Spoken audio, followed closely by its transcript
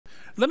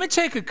let me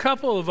take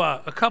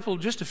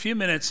just a few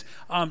minutes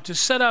to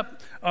set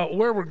up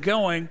where we're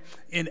going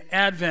in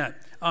Advent.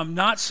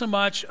 Not so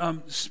much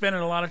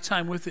spending a lot of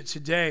time with it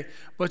today,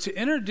 but to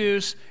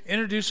introduce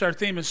our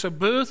theme. And so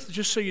Booth,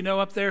 just so you know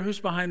up there, who's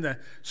behind the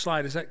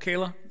slide? Is that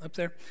Kayla up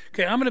there?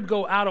 Okay, I'm going to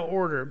go out of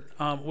order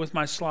with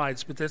my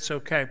slides, but that's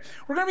okay.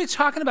 We're going to be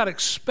talking about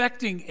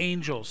expecting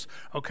angels,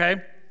 okay?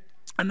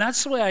 And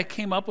that's the way I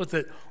came up with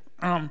it.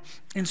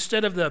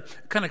 Instead of the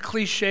kind of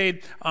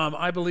cliched,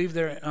 I believe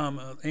there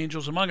are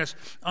angels among us.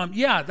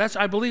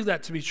 I believe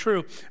that to be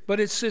true.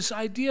 But it's this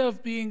idea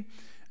of being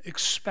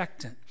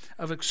expectant,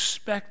 of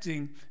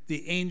expecting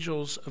the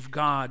angels of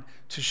God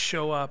to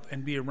show up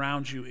and be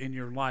around you in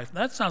your life.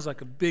 That sounds like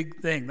a big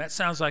thing. That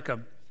sounds like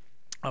a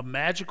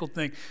magical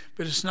thing,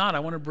 but it's not. I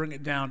want to bring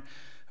it down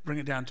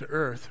to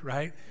earth,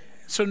 right?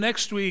 So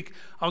next week,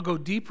 I'll go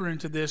deeper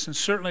into this, and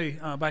certainly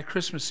by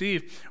Christmas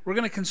Eve, we're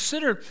going to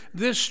consider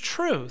this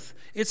truth.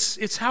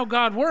 It's how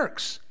God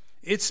works.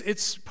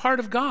 It's part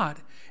of God.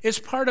 It's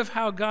part of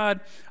how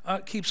God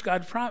keeps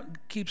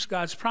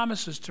God's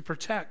promises to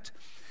protect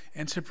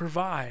and to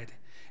provide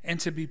and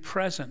to be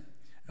present,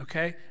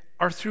 okay,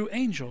 are through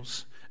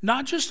angels.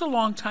 Not just a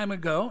long time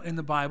ago in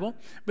the Bible,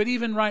 but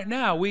even right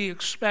now, we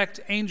expect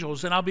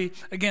angels. And I'll be,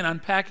 again,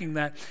 unpacking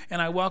that.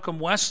 And I welcome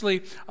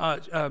Wesley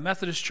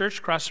Methodist Church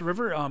across the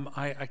river.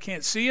 I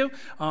can't see you,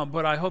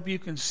 but I hope you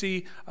can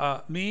see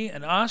me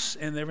and us,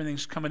 and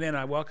everything's coming in.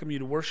 I welcome you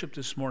to worship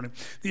this morning.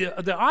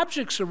 The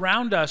objects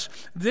around us,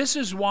 this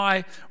is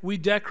why we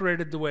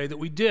decorated the way that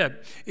we did,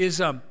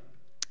 is...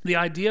 the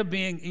idea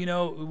being,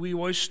 we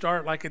always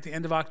start like at the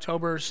end of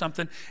October or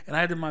something, and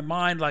I had in my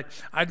mind, like,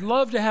 I'd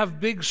love to have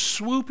big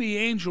swoopy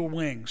angel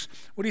wings.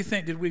 What do you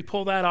think? Did we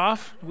pull that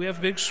off? Do we have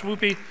big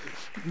swoopy?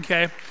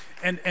 Okay.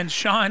 And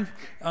Sean,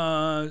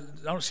 I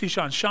don't see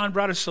Sean. Sean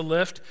brought us a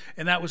lift,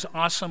 and that was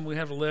awesome. We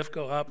have a lift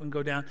go up and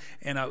go down,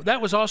 and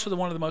that was also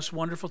one of the most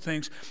wonderful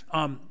things.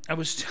 I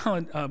was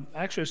telling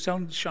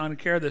Sean and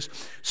Kara this.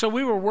 So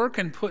we were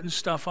putting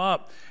stuff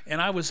up,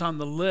 and I was on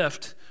the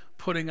lift,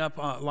 putting up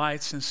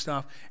lights and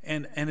stuff,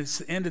 and it's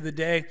the end of the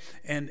day,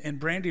 and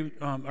Brandy,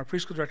 our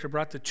preschool director,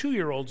 brought the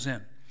 2-year-olds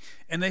in,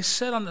 and they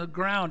sat on the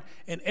ground,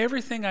 and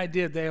everything I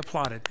did, they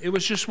applauded. It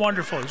was just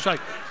wonderful. It's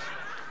like,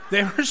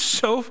 they were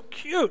so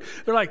cute.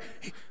 They're like,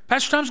 hey,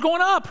 Pastor Tom's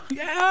going up.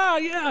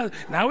 Yeah.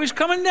 Now he's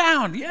coming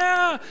down.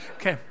 Yeah.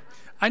 Okay.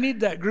 I need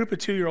that group of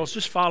 2-year-olds.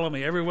 Just follow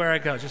me everywhere I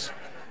go. Just...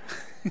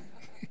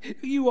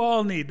 You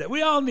all need that.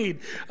 We all need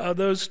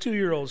those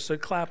 2-year-olds to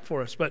clap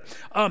for us. But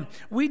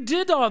we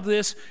did all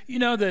this,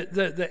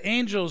 the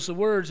angels, the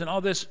words, and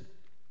all this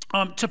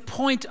to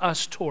point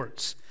us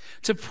towards.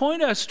 To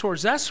point us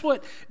towards. That's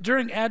what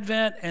during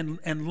Advent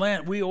and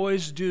Lent we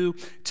always do,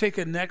 take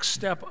a next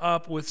step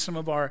up with some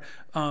of our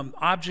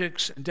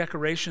objects and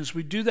decorations.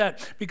 We do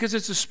that because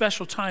it's a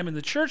special time in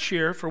the church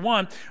here, for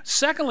one.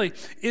 Secondly,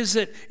 is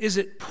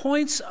it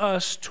points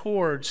us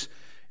towards,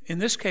 in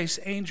this case,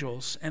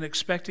 angels, and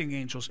expecting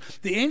angels.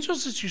 The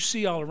angels that you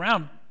see all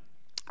around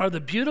are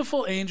the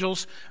beautiful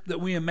angels that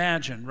we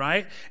imagine,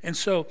 right? And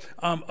so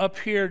up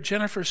here,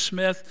 Jennifer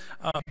Smith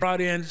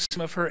brought in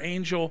some of her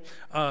angel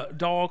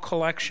doll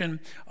collection,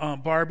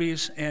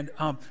 Barbies, and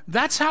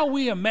that's how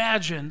we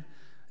imagine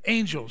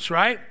angels,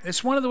 right?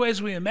 It's one of the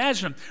ways we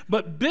imagine them,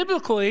 but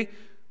biblically,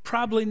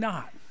 probably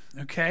not.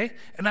 Okay?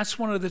 And that's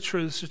one of the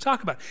truths to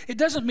talk about. It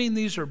doesn't mean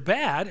these are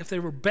bad. If they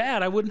were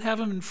bad, I wouldn't have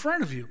them in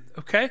front of you.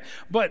 Okay?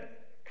 But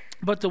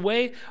the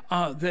way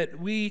that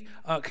we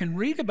can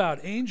read about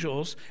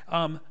angels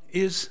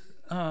is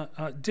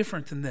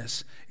different than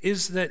this.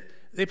 Is that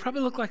they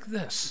probably look like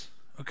this.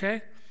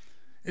 Okay?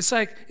 It's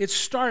like it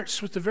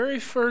starts with the very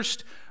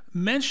first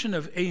mention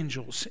of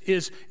angels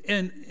is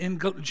in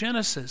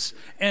Genesis,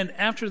 and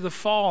after the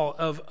fall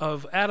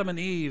of Adam and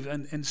Eve,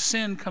 and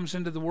sin comes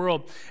into the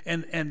world,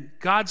 and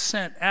God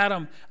sent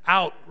Adam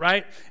out,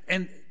 right,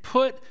 and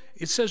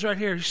it says right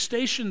here, he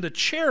stationed the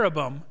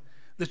cherubim.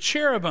 This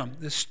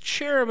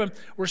cherubim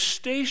were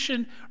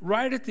stationed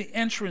right at the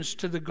entrance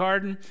to the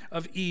Garden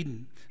of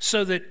Eden,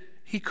 so that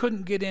he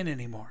couldn't get in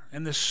anymore.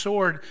 And this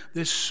sword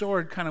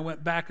kind of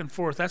went back and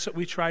forth. That's what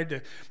we tried to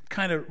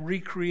kind of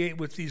recreate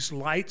with these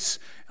lights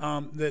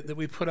that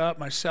we put up.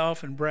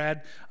 Myself and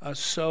Brad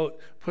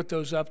put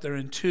those up there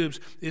in tubes.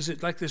 Is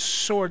it like this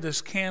sword,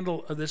 this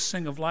candle, this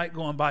thing of light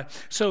going by?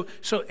 So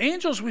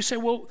angels, we say,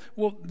 well,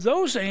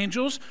 those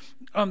angels,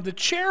 the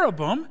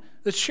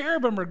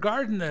cherubim are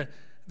guarding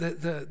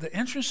the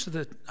entrance to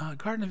the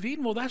Garden of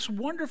Eden. Well, that's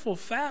wonderful,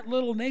 fat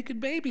little naked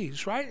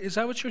babies, right? Is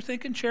that what you're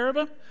thinking,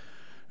 cherubim?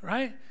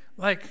 Right?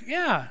 Like,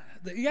 yeah,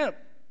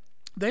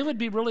 they would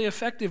be really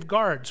effective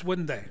guards,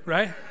 wouldn't they?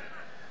 Right?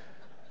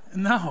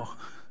 No.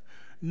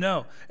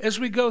 No. As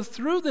we go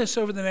through this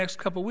over the next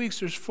couple weeks,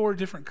 there's 4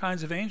 different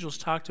kinds of angels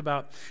talked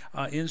about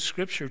in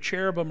Scripture.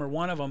 Cherubim are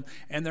one of them,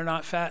 and they're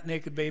not fat,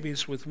 naked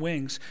babies with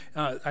wings.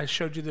 I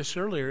showed you this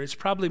earlier. It's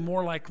probably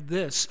more like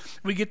this.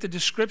 We get the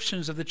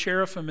descriptions of the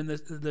cherubim and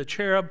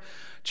the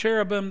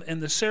cherubim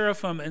and the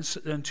seraphim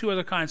and 2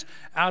 other kinds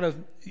out of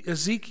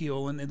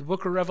Ezekiel and in the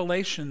book of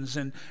Revelations.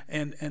 And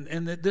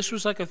this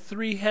was like a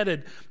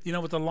 3-headed,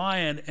 with a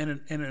lion and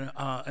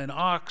an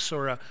ox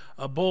or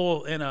a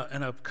bull and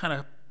a kind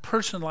of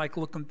person-like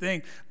looking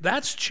thing.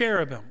 That's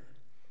cherubim,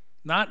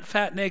 not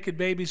fat, naked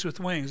babies with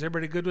wings.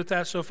 Everybody good with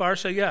that so far?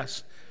 Say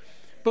yes.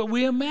 But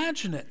we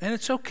imagine it, and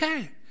it's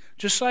okay.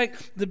 Just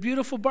like the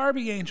beautiful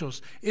Barbie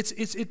angels.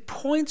 It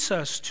points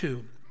us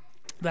to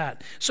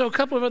that. So a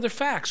couple of other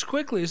facts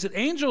quickly is that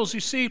angels, you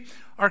see,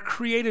 are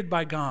created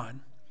by God.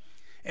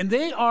 And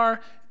they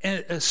are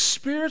a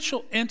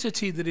spiritual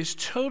entity that is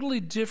totally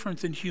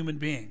different than human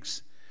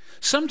beings.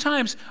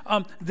 Sometimes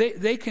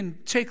they can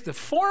take the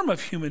form of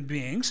human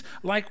beings,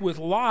 like with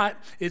Lot.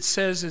 It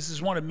says, this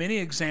is one of many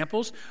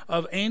examples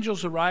of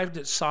angels arrived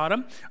at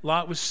Sodom.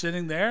 Lot was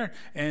sitting there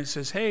and it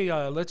says, hey,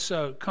 let's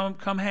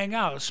come hang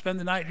out, spend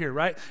the night here,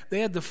 right? They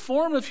had the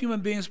form of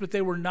human beings, but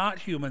they were not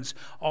humans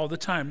all the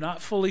time,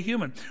 not fully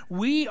human.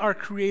 We are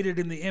created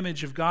in the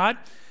image of God.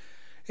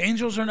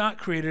 Angels are not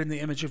created in the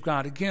image of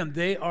God. Again,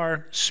 they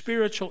are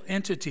spiritual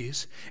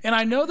entities. And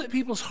I know that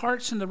people's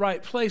heart's in the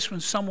right place when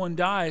someone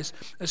dies,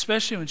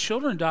 especially when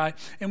children die.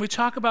 And we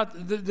talk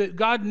about that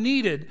God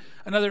needed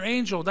another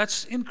angel.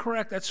 That's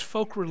incorrect. That's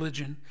folk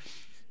religion.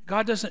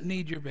 God doesn't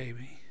need your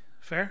baby.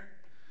 Fair?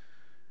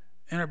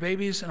 And our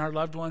babies and our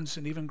loved ones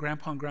and even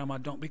grandpa and grandma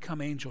don't become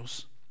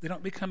angels. They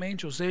don't become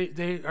angels.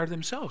 They are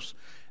themselves.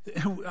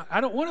 I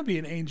don't want to be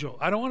an angel.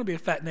 I don't want to be a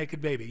fat,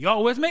 naked baby.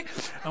 Y'all with me?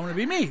 I want to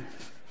be me.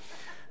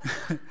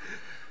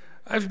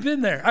 I've been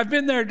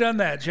there, done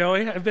that,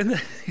 Joey. I've been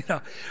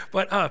there,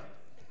 But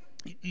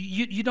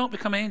you don't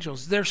become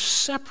angels. They're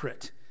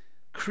separate,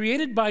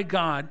 created by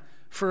God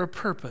for a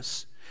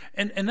purpose.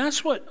 And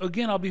that's what,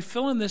 again, I'll be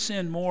filling this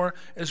in more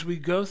as we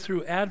go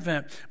through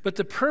Advent. But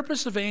the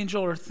purpose of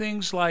angel are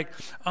things like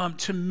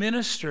to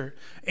minister.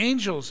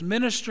 Angels,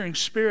 ministering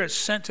spirits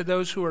sent to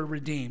those who are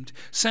redeemed,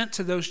 sent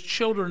to those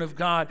children of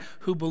God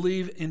who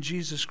believe in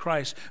Jesus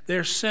Christ.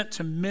 They're sent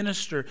to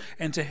minister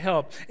and to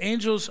help.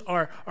 Angels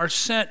are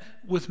sent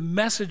with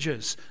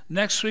messages.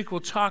 Next week we'll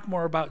talk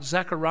more about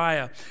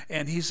Zechariah,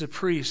 and he's a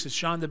priest. It's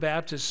John the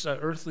Baptist's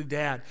earthly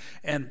dad.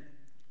 And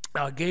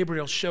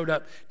Gabriel showed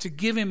up to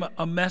give him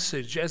a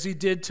message, as he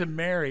did to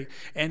Mary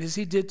and as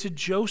he did to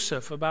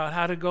Joseph about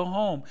how to go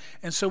home.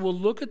 And so we'll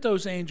look at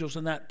those angels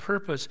and that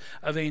purpose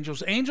of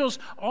angels. Angels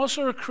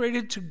also are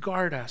created to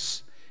guard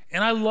us.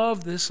 And I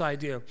love this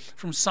idea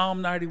from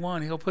Psalm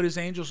 91. He'll put his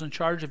angels in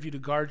charge of you to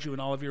guard you in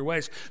all of your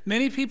ways.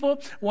 Many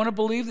people want to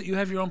believe that you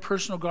have your own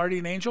personal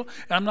guardian angel.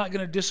 And I'm not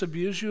going to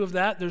disabuse you of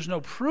that. There's no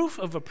proof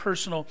of a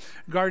personal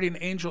guardian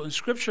angel in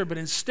Scripture. But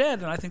instead,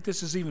 and I think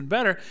this is even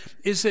better,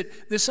 is that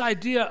this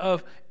idea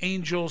of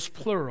angels,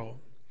 plural,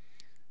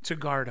 to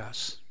guard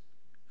us.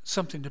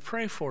 Something to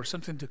pray for,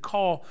 something to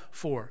call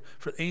for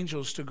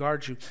angels to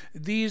guard you.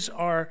 This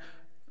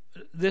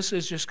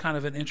is just kind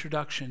of an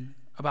introduction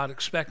about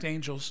expect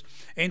angels.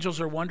 Angels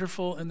are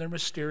wonderful and they're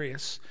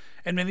mysterious.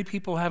 And many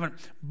people haven't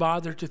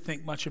bothered to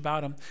think much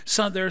about them.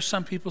 There are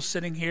some people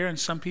sitting here and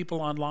some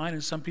people online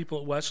and some people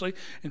at Wesley,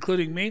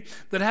 including me,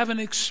 that have an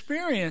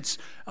experience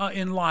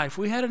in life.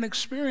 We had an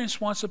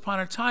experience once upon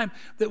a time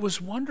that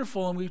was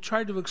wonderful, and we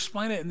tried to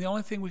explain it, and the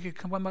only thing we could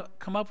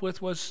come up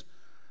with was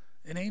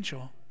an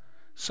angel.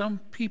 Some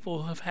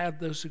people have had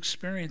those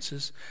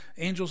experiences.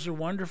 Angels are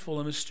wonderful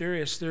and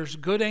mysterious. There's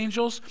good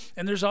angels,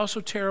 and there's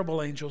also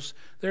terrible angels.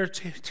 There are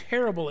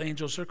terrible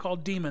angels. They're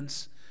called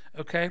demons,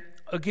 okay?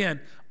 Again,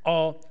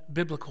 all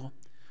biblical.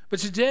 But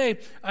today,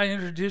 I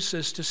introduce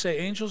this to say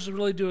angels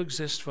really do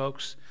exist,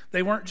 folks.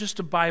 They weren't just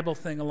a Bible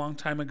thing a long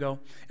time ago,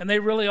 and they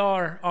really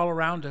are all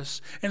around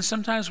us. And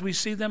sometimes we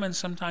see them, and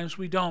sometimes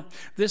we don't.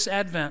 This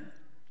Advent,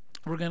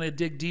 we're going to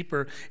dig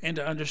deeper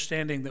into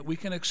understanding that we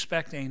can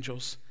expect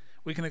angels.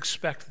 We can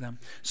expect them.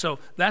 So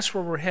that's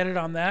where we're headed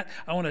on that.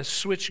 I want to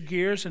switch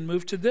gears and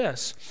move to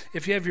this.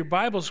 If you have your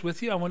Bibles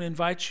with you, I want to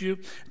invite you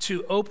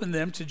to open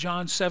them to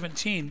John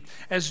 17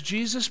 as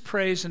Jesus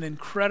prays an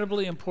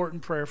incredibly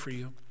important prayer for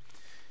you.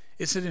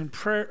 It's a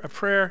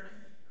prayer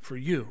for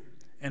you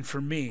and for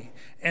me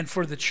and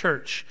for the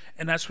church,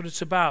 and that's what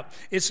it's about.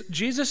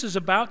 Jesus is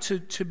about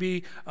to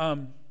be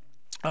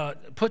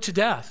put to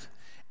death,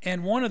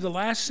 and one of the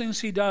last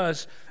things he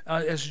does,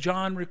 as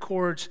John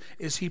records,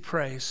 is he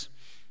prays.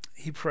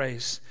 He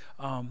prays.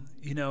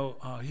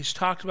 He's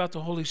talked about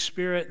the Holy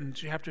Spirit in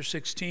chapter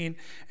 16,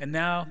 and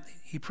now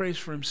he prays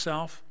for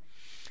himself.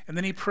 And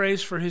then he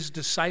prays for his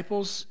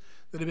disciples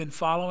that have been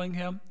following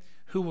him,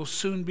 who will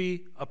soon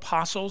be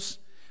apostles,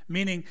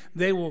 meaning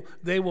they will,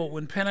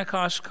 when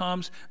Pentecost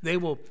comes, they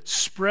will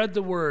spread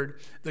the word,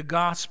 the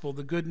gospel,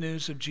 the good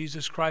news of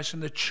Jesus Christ,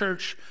 and the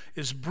church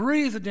is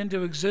breathed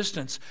into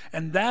existence.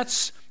 And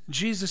that's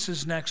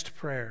Jesus' next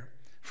prayer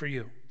for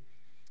you,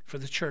 for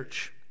the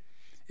church.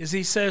 is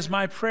he says,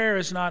 my prayer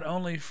is not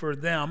only for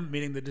them,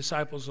 meaning the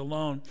disciples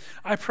alone.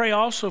 I pray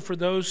also for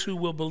those who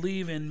will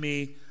believe in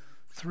me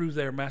through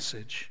their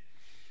message.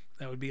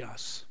 That would be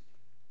us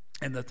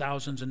and the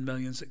thousands and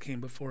millions that came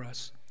before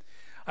us.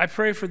 I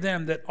pray for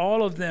them that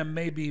all of them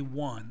may be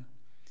one,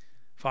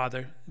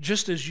 Father,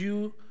 just as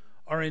you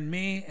are in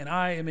me and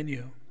I am in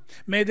you.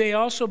 May they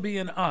also be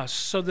in us,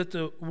 so that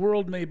the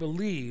world may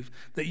believe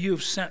that you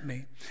have sent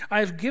me. I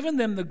have given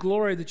them the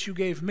glory that you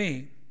gave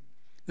me,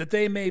 that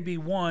they may be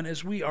one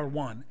as we are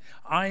one.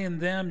 I and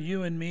them,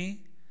 you and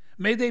me.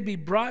 May they be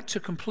brought to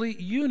complete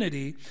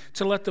unity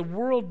to let the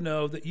world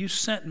know that you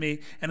sent me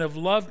and have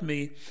loved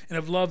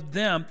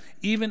them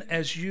even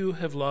as you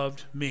have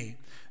loved me.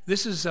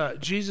 This is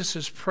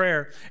Jesus'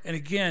 prayer. And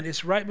again,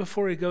 it's right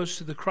before he goes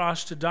to the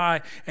cross to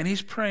die, and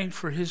he's praying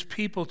for his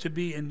people to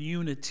be in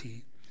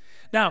unity.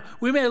 Now,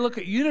 we may look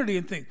at unity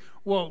and think,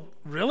 well,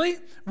 really?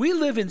 We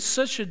live in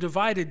such a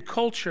divided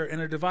culture and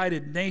a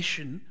divided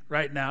nation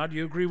right now. Do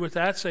you agree with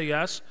that? Say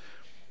yes.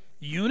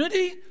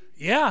 Unity?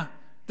 Yeah.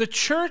 The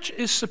church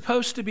is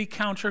supposed to be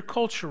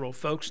countercultural,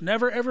 folks.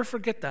 Never, ever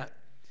forget that.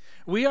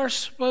 We are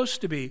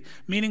supposed to be,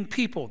 meaning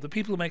people, the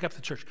people who make up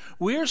the church,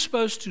 we are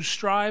supposed to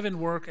strive and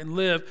work and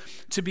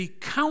live to be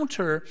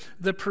counter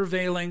the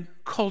prevailing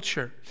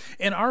culture.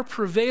 In our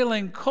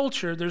prevailing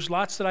culture, there's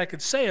lots that I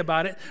could say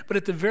about it, but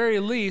at the very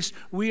least,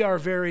 we are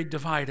very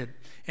divided.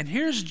 And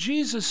here's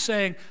Jesus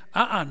saying,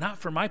 not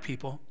for my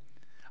people.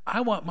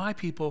 I want my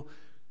people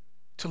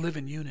to live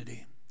in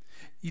unity.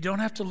 You don't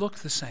have to look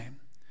the same.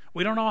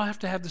 We don't all have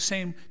to have the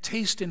same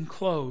taste in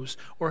clothes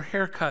or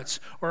haircuts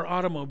or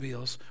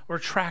automobiles or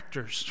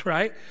tractors,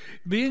 right?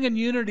 Being in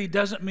unity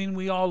doesn't mean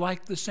we all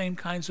like the same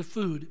kinds of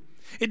food.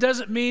 It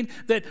doesn't mean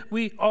that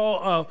we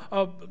all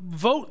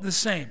vote the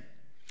same.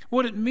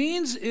 What it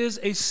means is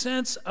a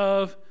sense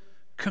of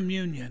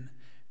communion.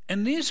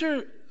 And these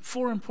are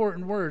four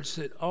important words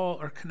that all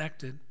are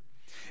connected.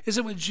 Is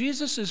that what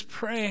Jesus is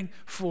praying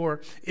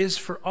for is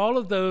for all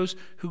of those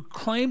who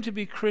claim to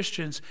be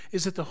Christians,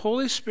 is that the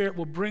Holy Spirit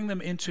will bring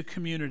them into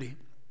community.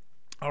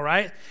 All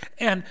right?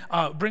 And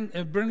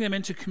bring them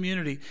into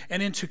community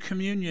and into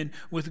communion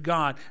with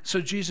God.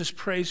 So Jesus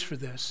prays for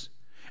this.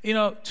 You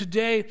know,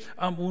 today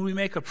when we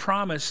make a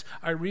promise,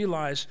 I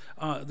realize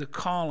the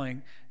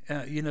calling,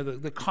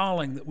 the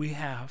calling that we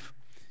have.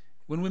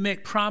 When we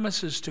make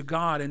promises to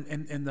God,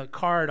 and the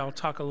card, I'll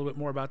talk a little bit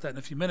more about that in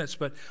a few minutes,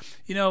 but,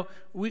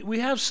 we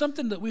have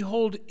something that we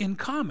hold in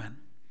common.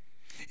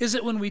 Is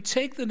that when we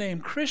take the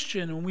name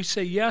Christian, and we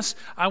say, yes,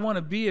 I want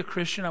to be a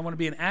Christian, I want to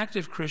be an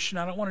active Christian,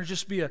 I don't want to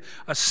just be a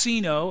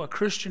CNO, a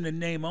Christian in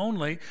name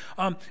only,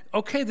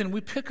 okay, then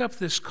we pick up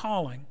this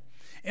calling.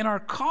 And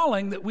our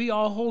calling that we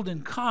all hold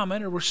in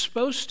common, or we're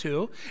supposed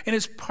to, and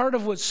it's part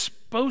of what's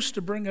supposed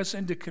to bring us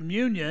into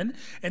communion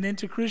and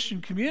into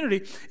Christian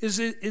community, is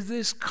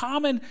this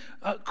common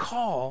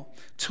call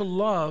to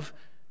love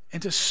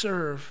and to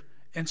serve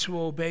and to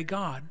obey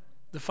God,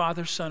 the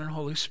Father, Son, and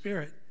Holy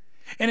Spirit.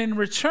 And in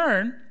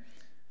return,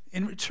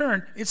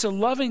 it's a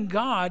loving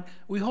God.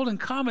 We hold in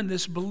common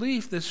this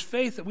belief, this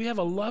faith that we have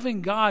a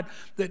loving God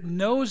that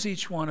knows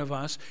each one of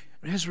us,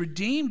 has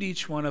redeemed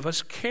each one of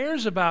us,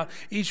 cares about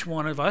each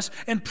one of us,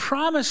 and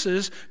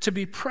promises to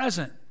be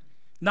present,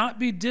 not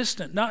be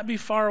distant, not be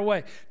far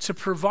away, to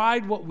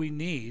provide what we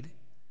need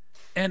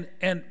and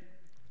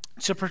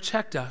to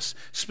protect us,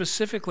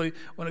 specifically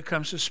when it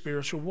comes to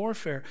spiritual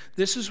warfare.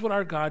 This is what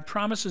our God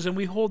promises, and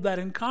we hold that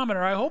in common,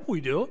 or I hope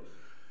we do.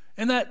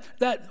 And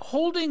that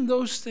holding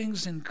those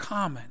things in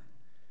common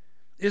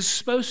is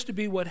supposed to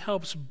be what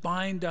helps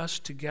bind us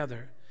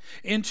together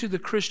into the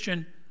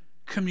Christian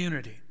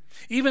community.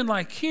 Even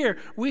like here,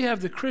 we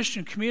have the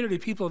Christian community.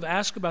 People have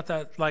asked about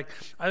that, like,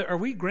 are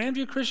we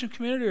Grandview Christian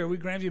Community or are we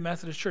Grandview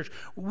Methodist Church?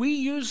 We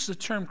use the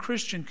term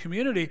Christian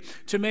community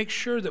to make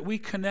sure that we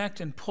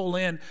connect and pull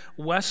in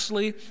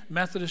Wesley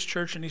Methodist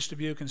Church in East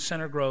Dubuque and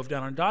Center Grove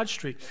down on Dodge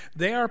Street.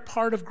 They are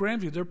part of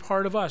Grandview. They're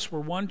part of us. We're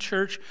one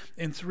church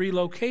in 3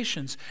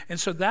 locations. And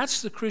so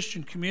that's the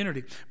Christian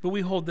community. But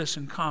we hold this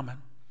in common.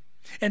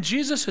 And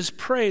Jesus has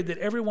prayed that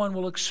everyone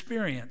will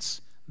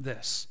experience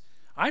this.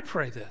 I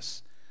pray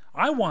this.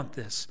 I want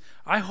this.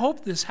 I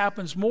hope this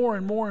happens more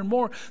and more and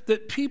more,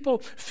 that people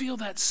feel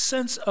that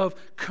sense of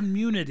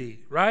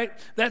community, right?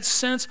 That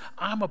sense,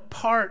 I'm a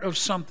part of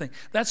something.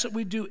 That's what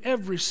we do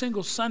every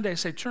single Sunday.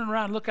 Say, turn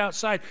around, look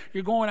outside.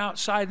 You're going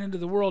outside into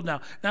the world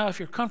now. Now, if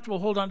you're comfortable,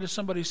 hold on to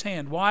somebody's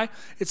hand. Why?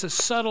 It's a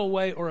subtle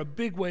way or a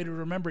big way to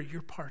remember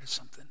you're part of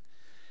something.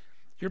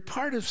 You're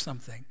part of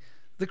something.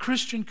 The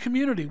Christian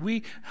community.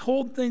 We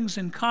hold things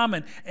in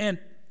common, and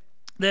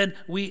then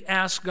we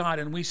ask God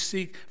and we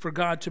seek for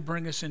God to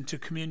bring us into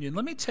communion.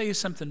 Let me tell you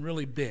something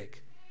really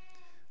big.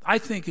 I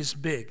think is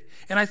big.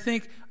 And I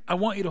think I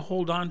want you to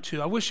hold on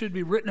to. I wish it would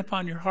be written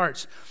upon your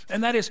hearts.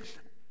 And that is,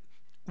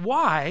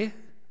 why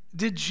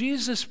did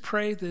Jesus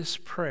pray this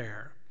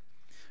prayer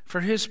for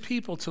his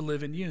people to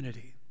live in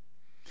unity?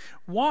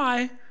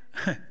 Why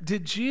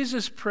did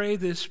Jesus pray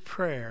this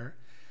prayer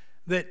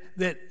that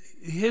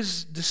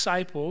his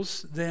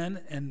disciples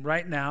then and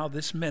right now,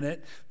 this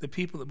minute, the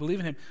people that believe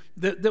in him,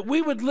 that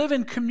we would live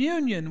in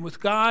communion with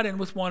God and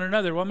with one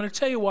another. Well, I'm going to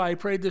tell you why I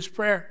prayed this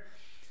prayer.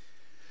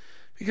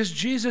 Because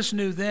Jesus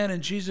knew then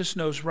and Jesus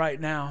knows right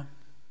now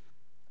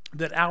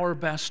that our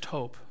best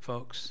hope,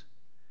 folks,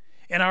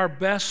 and our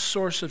best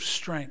source of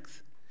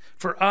strength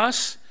for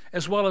us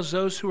as well as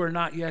those who are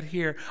not yet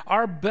here,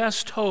 our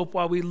best hope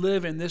while we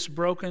live in this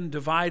broken,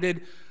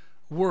 divided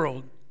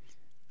world,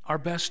 our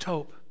best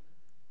hope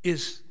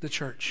is the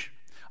church.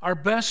 Our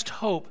best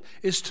hope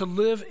is to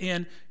live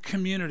in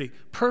community.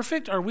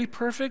 Perfect? Are we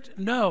perfect?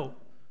 No,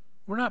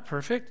 we're not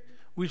perfect.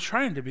 We're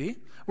trying to be.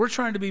 We're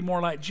trying to be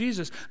more like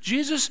Jesus.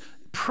 Jesus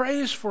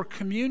prays for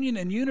communion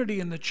and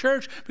unity in the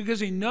church because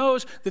he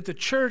knows that the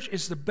church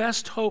is the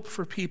best hope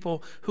for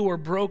people who are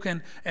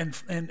broken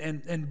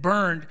and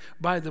burned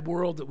by the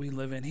world that we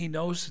live in. He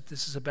knows that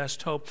this is the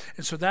best hope.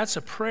 And so that's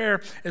a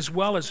prayer as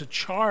well as a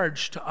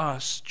charge to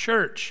us,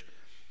 church,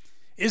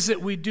 is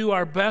that we do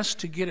our best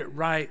to get it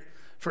right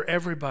for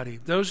everybody,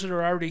 those that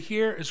are already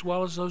here as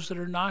well as those that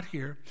are not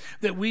here,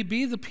 that we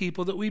be the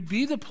people, that we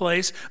be the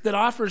place that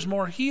offers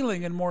more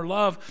healing and more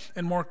love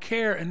and more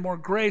care and more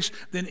grace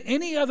than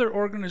any other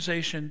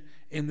organization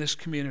in this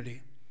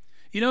community.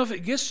 You know, if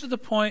it gets to the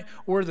point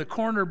where the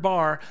corner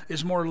bar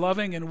is more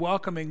loving and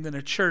welcoming than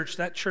a church,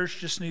 that church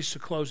just needs to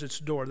close its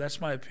door.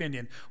 That's my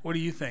opinion. What do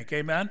you think?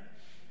 Amen?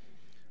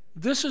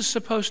 This is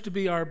supposed to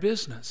be our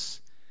business,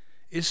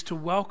 is to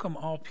welcome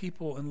all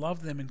people and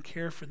love them and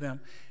care for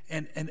them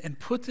and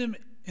put them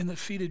in the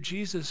feet of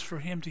Jesus for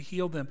him to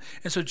heal them.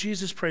 And so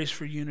Jesus prays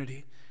for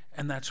unity,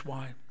 and that's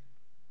why.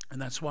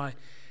 And that's why.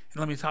 And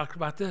let me talk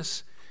about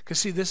this. Because,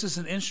 see, this is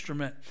an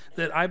instrument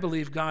that I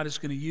believe God is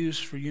going to use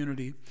for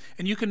unity.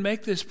 And you can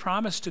make this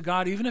promise to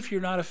God even if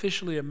you're not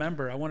officially a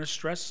member. I want to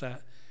stress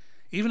that.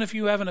 Even if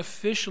you haven't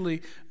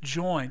officially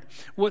joined.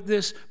 What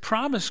this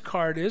promise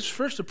card is,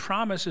 first, a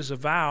promise is a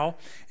vow.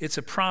 It's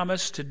a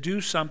promise to do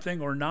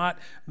something or not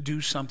do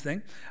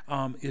something,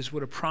 is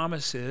what a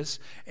promise is.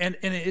 And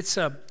it's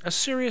a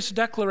serious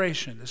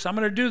declaration. So I'm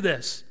going to do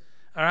this,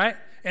 all right?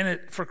 And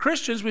for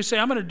Christians, we say,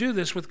 I'm going to do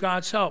this with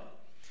God's help.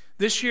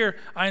 This year,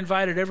 I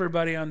invited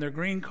everybody on their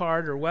green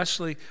card, or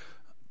Wesley,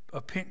 a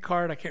pink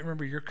card, I can't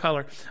remember your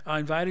color. I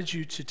invited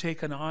you to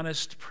take an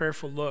honest,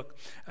 prayerful look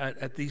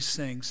at these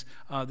things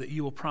that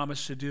you will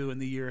promise to do in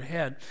the year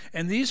ahead.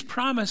 And these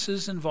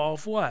promises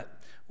involve what?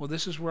 Well,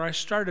 this is where I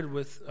started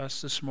with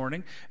us this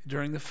morning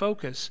during the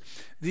focus.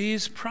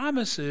 These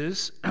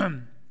promises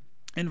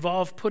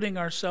involve putting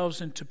ourselves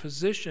into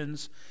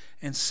positions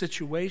and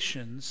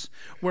situations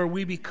where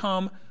we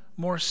become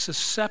more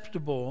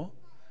susceptible,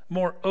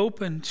 more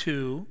open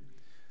to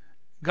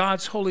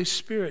God's Holy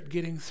Spirit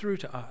getting through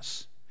to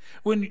us.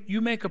 When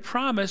you make a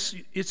promise,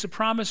 it's a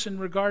promise in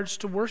regards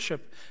to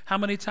worship. How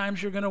many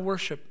times you're going to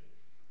worship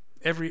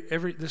every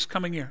this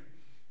coming year?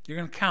 You're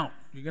going to count.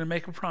 You're going to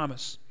make a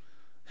promise.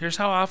 Here's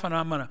how often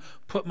I'm going to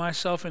put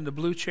myself in the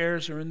blue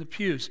chairs or in the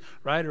pews,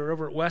 right? Or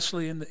over at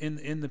Wesley in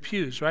the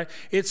pews, right?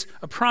 It's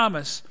a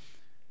promise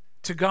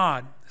to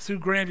God through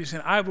Grandview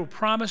saying, I will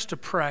promise to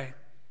pray.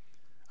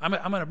 I'm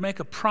going to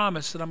make a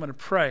promise that I'm going to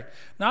pray.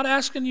 Not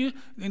asking you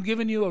and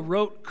giving you a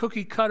rote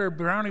cookie cutter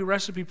brownie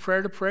recipe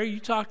prayer to pray.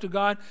 You talk to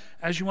God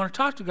as you want to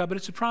talk to God, but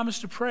it's a promise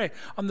to pray.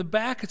 On the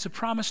back, it's a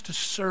promise to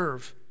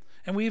serve.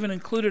 And we even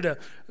included a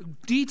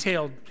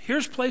detailed,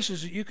 here's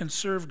places that you can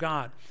serve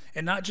God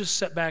and not just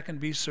sit back and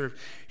be served.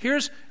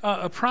 Here's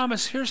a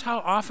promise, here's how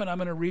often I'm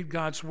going to read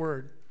God's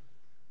word.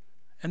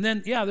 And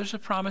then, yeah, there's a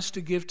promise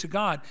to give to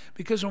God.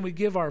 Because when we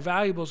give our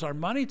valuables, our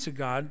money to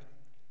God,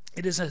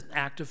 it is an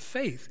act of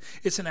faith.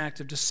 It's an act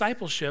of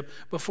discipleship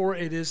before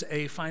it is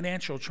a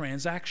financial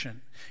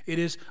transaction. It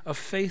is a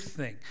faith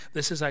thing.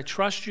 This is, I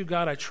trust you,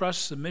 God. I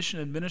trust the mission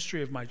and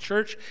ministry of my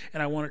church,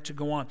 and I want it to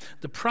go on.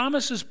 The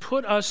promises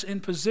put us in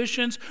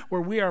positions where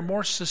we are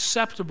more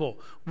susceptible.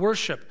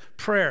 Worship,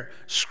 prayer,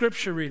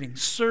 scripture reading,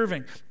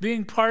 serving,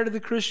 being part of the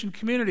Christian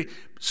community.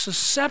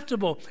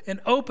 Susceptible and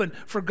open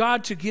for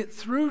God to get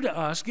through to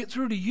us, get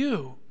through to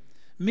you,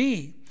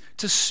 me,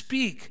 to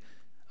speak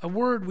a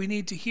word we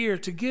need to hear,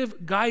 to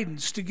give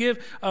guidance, to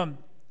give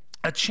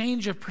a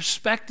change of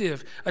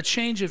perspective, a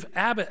change of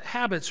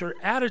habits or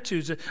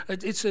attitudes.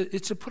 It's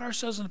to put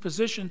ourselves in a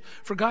position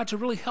for God to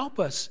really help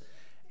us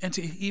and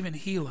to even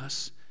heal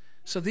us.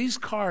 So these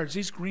cards,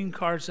 these green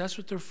cards, that's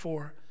what they're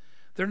for.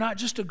 They're not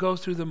just a go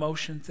through the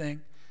motion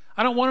thing.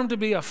 I don't want them to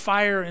be a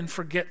fire and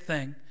forget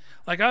thing.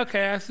 Like,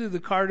 okay, I threw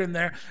the card in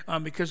there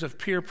because of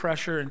peer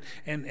pressure,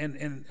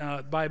 and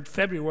by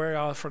February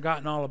I'll have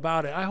forgotten all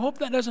about it. I hope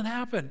that doesn't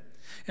happen.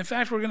 In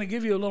fact, we're going to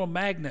give you a little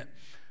magnet.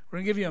 We're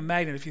going to give you a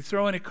magnet. If you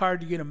throw in a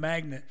card, you get a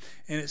magnet.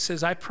 And it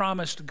says, I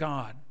promised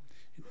God.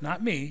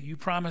 Not me. You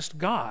promised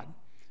God.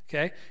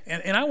 Okay?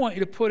 And I want you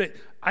to put it,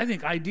 I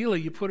think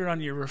ideally you put it on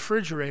your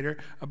refrigerator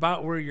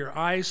about where your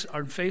eyes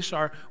and face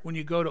are when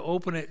you go to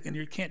open it and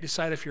you can't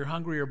decide if you're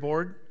hungry or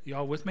bored. You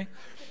all with me?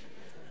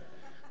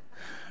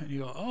 And you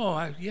go, oh,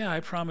 I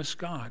promised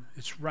God.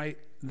 It's right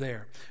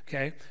there,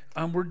 okay?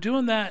 We're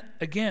doing that,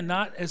 again,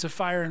 not as a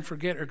fire and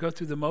forget or go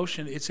through the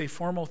motion. It's a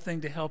formal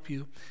thing to help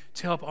you,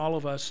 to help all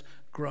of us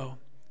grow,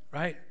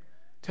 right?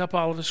 To help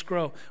all of us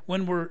grow.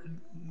 What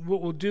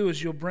we'll do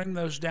is you'll bring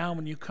those down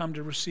when you come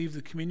to receive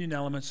the communion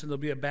elements, and there'll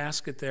be a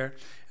basket there,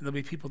 and there'll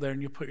be people there,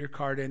 and you'll put your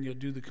card in, you'll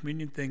do the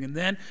communion thing, and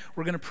then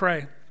we're going to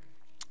pray.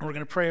 We're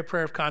going to pray a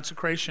prayer of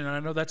consecration, and I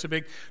know that's a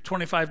big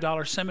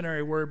 $25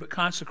 seminary word, but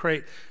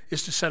consecrate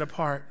is to set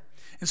apart.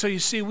 And so you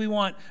see, we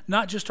want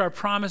not just our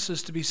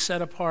promises to be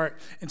set apart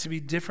and to be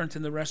different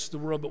than the rest of the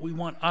world, but we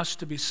want us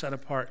to be set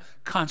apart,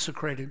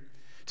 consecrated.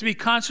 To be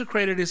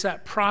consecrated is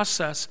that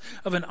process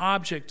of an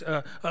object,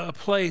 a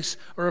place,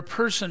 or a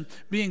person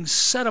being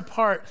set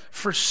apart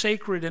for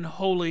sacred and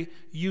holy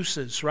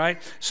uses,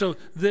 right? So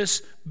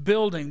this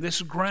building,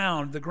 this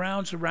ground, the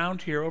grounds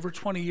around here over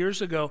 20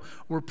 years ago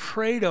were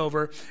prayed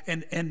over,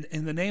 and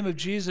in the name of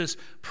Jesus,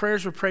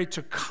 prayers were prayed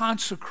to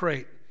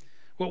consecrate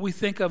what we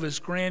think of as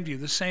Grandview.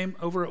 The same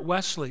over at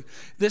Wesley.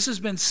 This has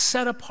been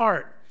set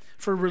apart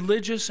for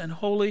religious and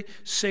holy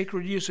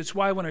sacred use. It's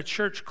why when a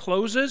church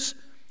closes,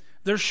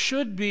 there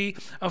should be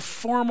a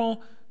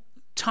formal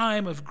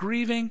time of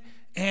grieving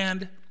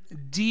and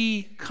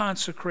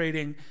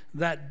deconsecrating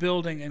that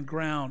building and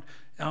ground.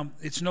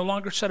 It's no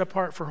longer set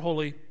apart for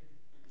holy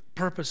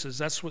purposes.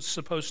 That's what's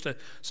supposed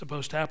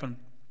to happen.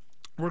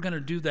 We're going to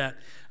do that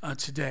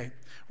today.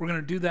 We're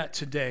going to do that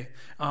today.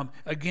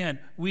 Again,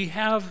 we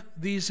have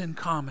these in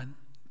common,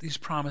 these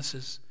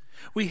promises.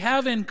 We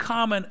have in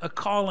common a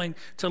calling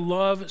to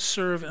love,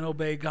 serve, and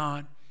obey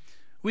God.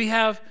 We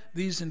have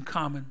these in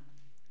common.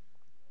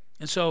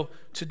 And so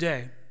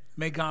today,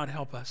 may God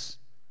help us,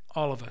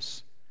 all of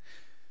us,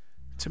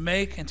 to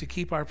make and to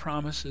keep our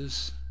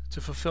promises,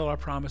 to fulfill our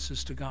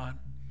promises to God.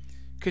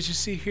 Because you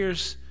see,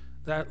 here's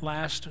that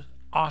last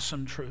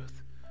awesome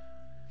truth,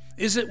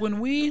 is that when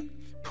we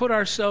put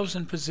ourselves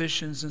in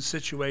positions and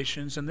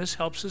situations, and this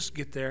helps us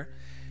get there,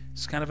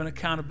 it's kind of an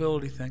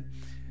accountability thing,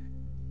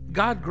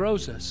 God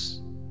grows us.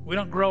 We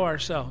don't grow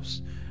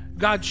ourselves.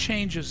 God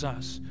changes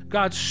us.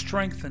 God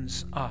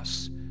strengthens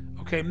us.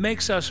 Okay,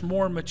 makes us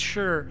more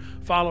mature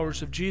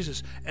followers of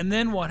Jesus. And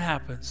then what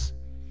happens?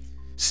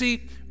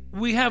 See,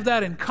 we have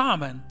that in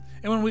common.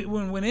 And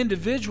when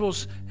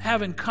individuals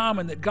have in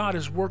common that God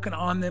is working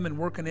on them and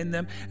working in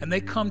them, and they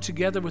come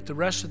together with the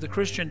rest of the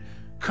Christian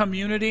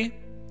community,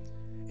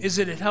 is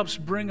that it helps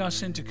bring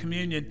us into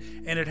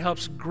communion, and it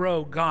helps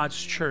grow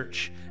God's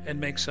church and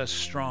makes us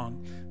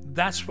strong.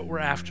 That's what we're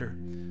after.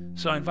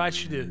 So I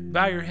invite you to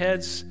bow your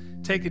heads,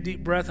 take a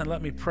deep breath, and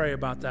let me pray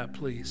about that,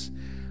 please.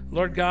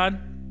 Lord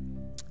God,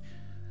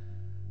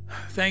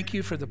 thank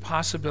you for the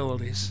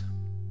possibilities.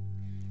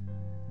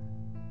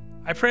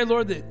 I pray,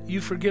 Lord, that you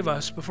forgive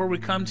us. Before we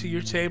come to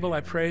your table,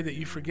 I pray that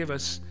you forgive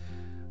us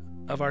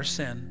of our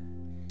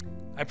sin.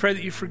 I pray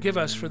that you forgive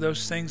us for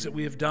those things that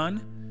we have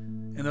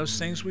done and those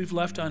things we've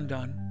left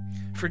undone.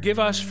 Forgive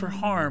us for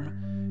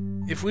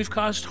harm. If we've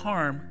caused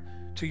harm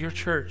to your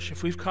church,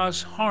 if we've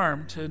caused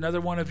harm to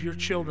another one of your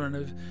children,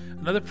 of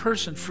another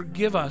person,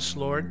 forgive us,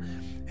 Lord.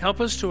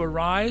 Help us to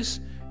arise,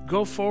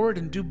 go forward,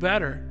 and do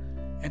better,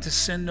 and to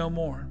sin no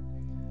more.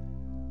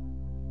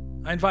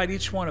 I invite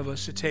each one of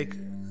us to take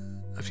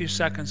a few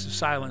seconds of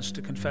silence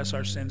to confess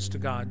our sins to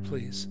God,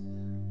 please.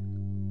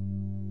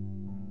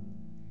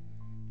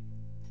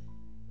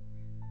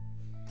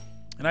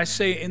 And I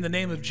say, in the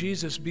name of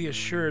Jesus, be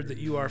assured that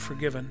you are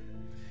forgiven.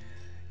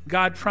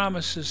 God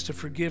promises to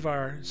forgive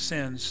our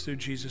sins through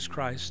Jesus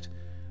Christ.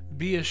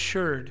 Be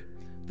assured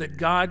that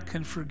God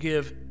can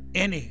forgive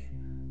any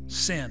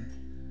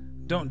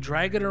sin. Don't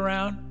drag it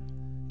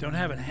around. Don't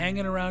have it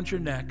hanging around your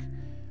neck.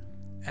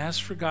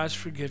 Ask for God's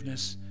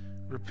forgiveness.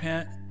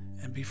 Repent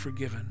and be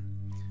forgiven.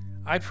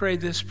 I pray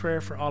this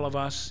prayer for all of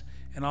us,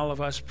 and all of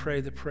us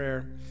pray the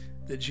prayer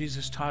that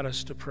Jesus taught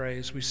us to pray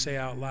as we say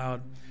out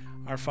loud,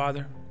 Our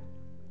Father,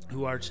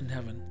 who art in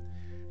heaven,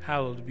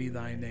 hallowed be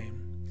thy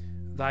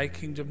name. Thy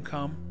kingdom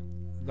come,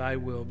 thy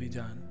will be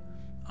done,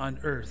 on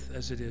earth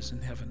as it is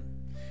in heaven.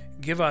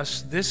 Give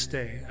us this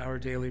day our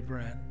daily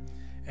bread,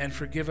 and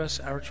forgive us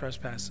our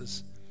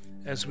trespasses,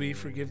 as we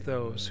forgive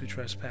those who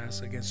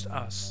trespass against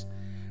us.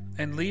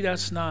 And lead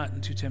us not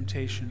into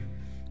temptation,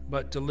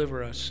 but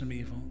deliver us from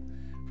evil.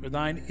 For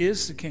thine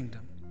is the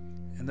kingdom,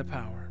 and the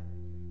power,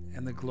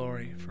 and the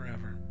glory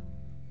forever.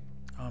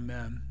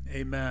 Amen.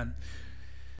 Amen.